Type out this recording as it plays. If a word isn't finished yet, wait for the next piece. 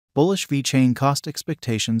Bullish Vechain cost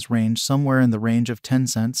expectations range somewhere in the range of 10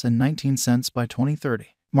 cents and 19 cents by 2030.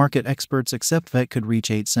 Market experts accept VET could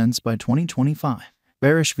reach 8 cents by 2025.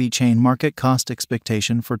 Bearish Vechain market cost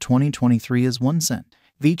expectation for 2023 is 1 cent.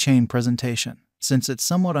 Vechain presentation. Since its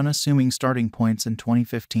somewhat unassuming starting points in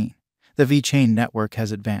 2015, the Vechain network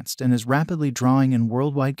has advanced and is rapidly drawing in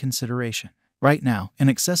worldwide consideration. Right now, in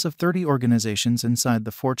excess of 30 organizations inside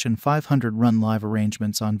the Fortune 500 run live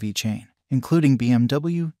arrangements on Vechain, including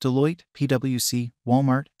BMW, Deloitte, PwC,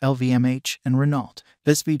 Walmart, LVMH, and Renault.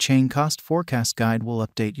 This Vechain cost forecast guide will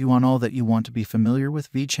update you on all that you want to be familiar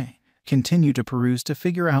with Vechain. Continue to peruse to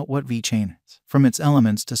figure out what Vechain is, from its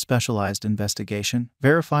elements to specialized investigation,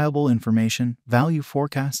 verifiable information, value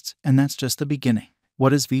forecasts, and that's just the beginning.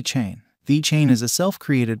 What is Vechain? Vechain is a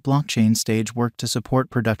self-created blockchain stage work to support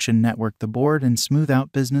production network the board and smooth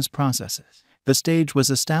out business processes. The stage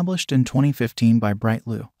was established in 2015 by Bright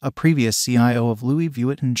Lu, a previous CIO of Louis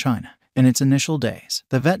Vuitton China. In its initial days,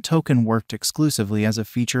 the VET token worked exclusively as a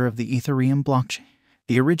feature of the Ethereum blockchain.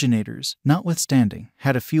 The originators, notwithstanding,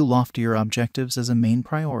 had a few loftier objectives as a main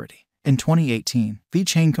priority. In 2018,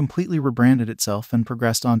 Vechain completely rebranded itself and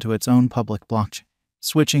progressed onto its own public blockchain,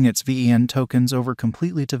 switching its VEN tokens over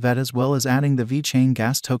completely to VET as well as adding the Vechain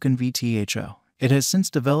gas token VTHO. It has since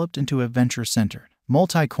developed into a venture-centered,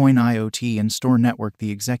 multi-coin IoT and store network, the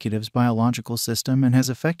executive's biological system, and has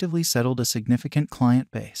effectively settled a significant client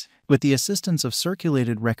base. With the assistance of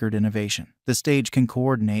circulated record innovation, the stage can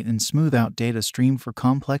coordinate and smooth out data stream for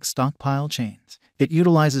complex stockpile chains. It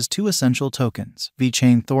utilizes two essential tokens,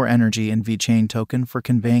 Vechain Thor Energy and Vechain Token, for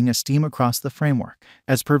conveying esteem across the framework.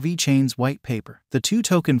 As per Vechain's white paper, the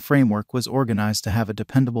two-token framework was organized to have a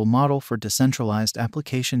dependable model for decentralized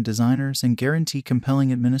application designers and guarantee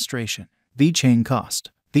compelling administration. Vechain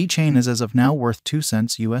cost. Vechain is as of now worth 2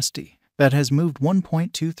 cents USD. VET has moved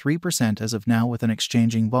 1.23% as of now with an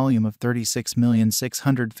exchanging volume of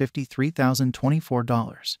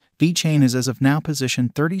 $36,653,024. Vechain is as of now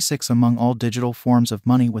positioned 36 among all digital forms of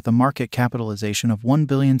money with a market capitalization of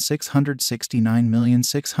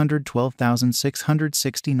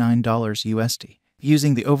 $1,669,612,669 USD.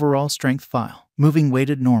 Using the overall strength file, moving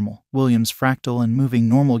weighted normal, Williams fractal and moving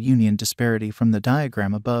normal union disparity from the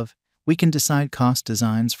diagram above, we can decide cost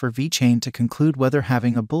designs for Vechain to conclude whether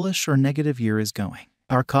having a bullish or negative year is going.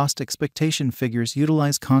 Our cost expectation figures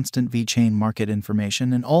utilize constant Vechain market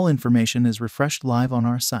information, and all information is refreshed live on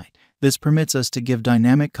our site. This permits us to give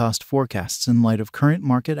dynamic cost forecasts in light of current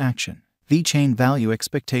market action. Vechain value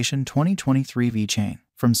expectation 2023. Vechain,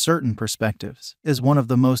 from certain perspectives, is one of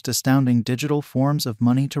the most astounding digital forms of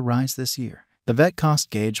money to rise this year. The VET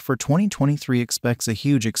cost gauge for 2023 expects a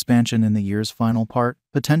huge expansion in the year's final part,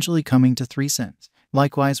 potentially coming to 3 cents.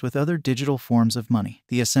 Likewise with other digital forms of money,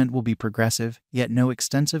 the ascent will be progressive, yet no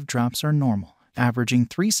extensive drops are normal. Averaging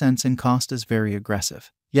 3 cents in cost is very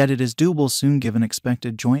aggressive, yet it is doable soon given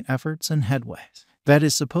expected joint efforts and headways. VET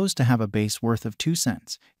is supposed to have a base worth of 2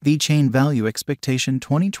 cents. Vechain value expectation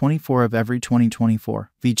 2024 of every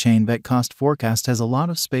 2024. Vechain VET cost forecast has a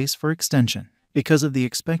lot of space for extension. Because of the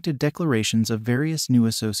expected declarations of various new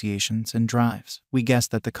associations and drives, we guess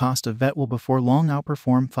that the cost of VET will before long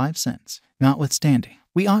outperform 5 cents. Notwithstanding,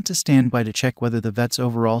 we ought to stand by to check whether the VET's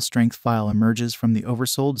overall strength file emerges from the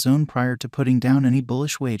oversold zone prior to putting down any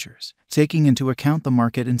bullish wagers. Taking into account the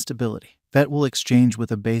market instability, VET will exchange with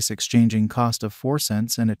a base exchanging cost of 4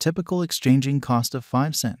 cents and a typical exchanging cost of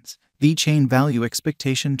 5 cents. Vechain value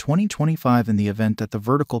expectation 2025. In the event that the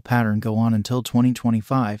vertical pattern go on until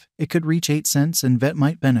 2025, it could reach 8 cents and VET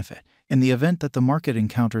might benefit. In the event that the market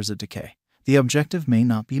encounters a decay, the objective may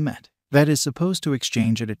not be met. VET is supposed to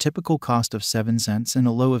exchange at a typical cost of 7 cents and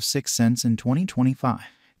a low of 6 cents in 2025.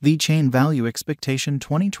 Vechain value expectation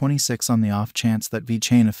 2026. On the off chance that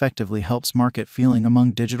Vechain effectively helps market feeling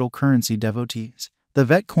among digital currency devotees, the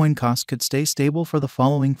VET coin cost could stay stable for the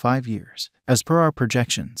following 5 years. As per our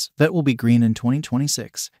projections, VET will be green in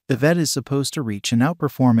 2026. The VET is supposed to reach and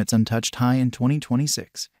outperform its untouched high in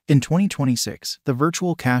 2026. In 2026, the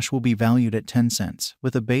virtual cash will be valued at 10 cents,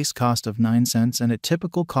 with a base cost of 9 cents and a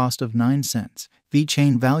typical cost of 9 cents.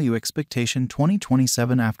 Vechain value expectation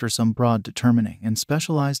 2027. After some broad determining and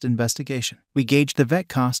specialized investigation, we gauge the VET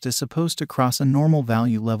cost is supposed to cross a normal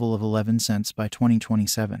value level of 11 cents by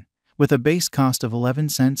 2027. With a base cost of 11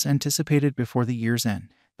 cents anticipated before the year's end.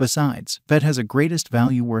 Besides, VET has a greatest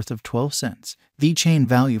value worth of 12 cents. Vechain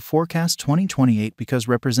value forecast 2028. Because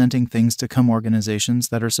representing things to come, organizations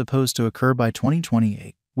that are supposed to occur by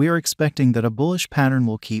 2028, we are expecting that a bullish pattern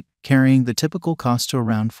will keep carrying the typical cost to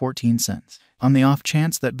around 14 cents. On the off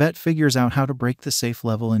chance that VET figures out how to break the safe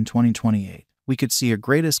level in 2028, we could see a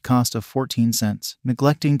greatest cost of 14 cents.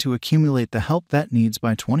 Neglecting to accumulate the help VET needs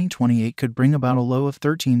by 2028 could bring about a low of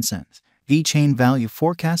 13 cents. Vechain Value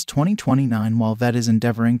Forecast 2029. While VET is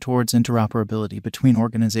endeavoring towards interoperability between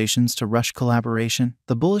organizations to rush collaboration,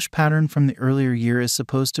 the bullish pattern from the earlier year is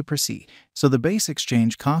supposed to proceed. So the base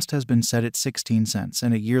exchange cost has been set at 16 cents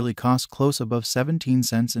and a yearly cost close above 17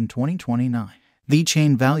 cents in 2029.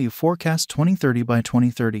 Vechain Value Forecast 2030. By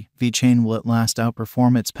 2030, Vechain will at last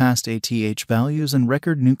outperform its past ATH values and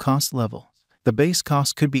record new cost level. The base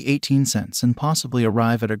cost could be 18 cents and possibly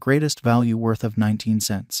arrive at a greatest value worth of 19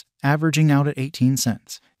 cents, averaging out at 18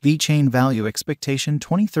 cents. Vechain Value Expectation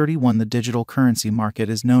 2031. The digital currency market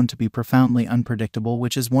is known to be profoundly unpredictable,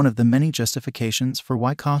 which is one of the many justifications for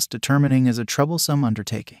why cost determining is a troublesome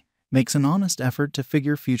undertaking. Makes an honest effort to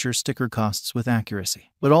figure future sticker costs with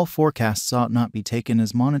accuracy. But all forecasts ought not be taken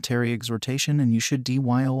as monetary exhortation, and you should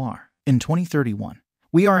DYOR. In 2031,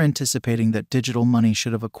 we are anticipating that digital money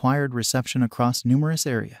should have acquired reception across numerous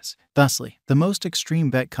areas. Thusly, the most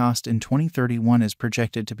extreme VET cost in 2031 is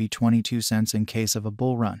projected to be 22 cents in case of a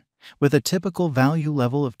bull run, with a typical value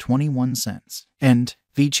level of 21 cents. And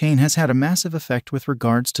Vechain has had a massive effect with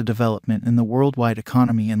regards to development in the worldwide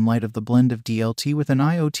economy in light of the blend of DLT with an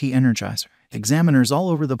IoT energizer. Examiners all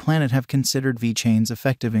over the planet have considered Vechain's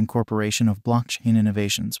effective incorporation of blockchain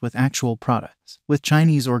innovations with actual products, with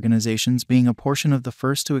Chinese organizations being a portion of the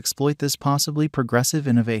first to exploit this possibly progressive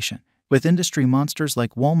innovation, with industry monsters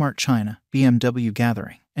like Walmart China, BMW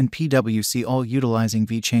Gathering, and PwC all utilizing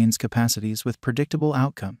Vechain's capacities with predictable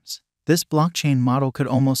outcomes. This blockchain model could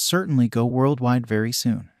almost certainly go worldwide very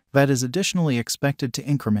soon. VET is additionally expected to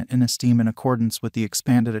increment in esteem in accordance with the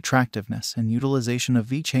expanded attractiveness and utilization of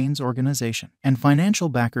Vechain's organization. And financial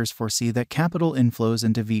backers foresee that capital inflows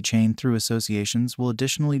into Vechain through associations will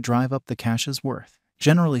additionally drive up the cash's worth.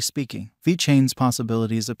 Generally speaking, Vechain's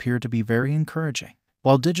possibilities appear to be very encouraging.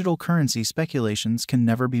 While digital currency speculations can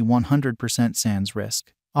never be 100% sans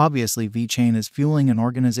risk, obviously Vechain is fueling an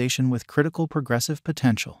organization with critical progressive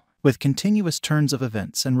potential. With continuous turns of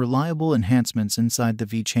events and reliable enhancements inside the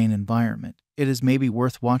Vechain environment, it is maybe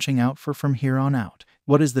worth watching out for from here on out.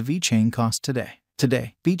 What is the Vechain cost today?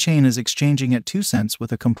 Today, Vechain is exchanging at 2 cents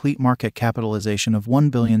with a complete market capitalization of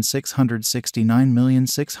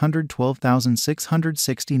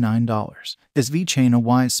 $1,669,612,669. Is Vechain a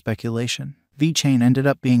wise speculation? Vechain ended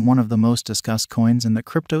up being one of the most discussed coins in the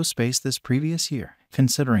crypto space this previous year.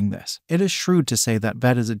 Considering this, it is shrewd to say that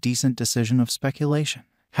VET is a decent decision of speculation.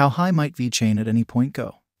 How high might Vechain at any point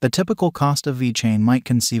go? The typical cost of Vechain might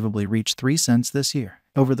conceivably reach 3 cents this year.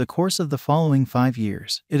 Over the course of the following 5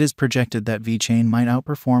 years, it is projected that Vechain might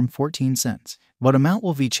outperform 14 cents. What amount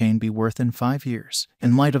will Vechain be worth in 5 years?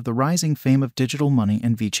 In light of the rising fame of digital money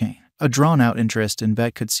and Vechain, a drawn-out interest in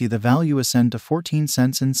VET could see the value ascend to 14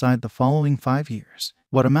 cents inside the following 5 years.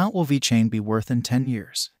 What amount will Vechain be worth in 10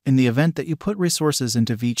 years? In the event that you put resources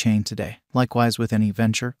into Vechain today, likewise with any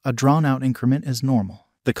venture, a drawn-out increment is normal.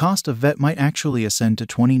 The cost of VET might actually ascend to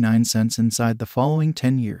 29 cents inside the following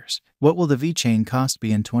 10 years. What will the Vechain cost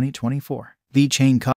be in 2024? Vechain cost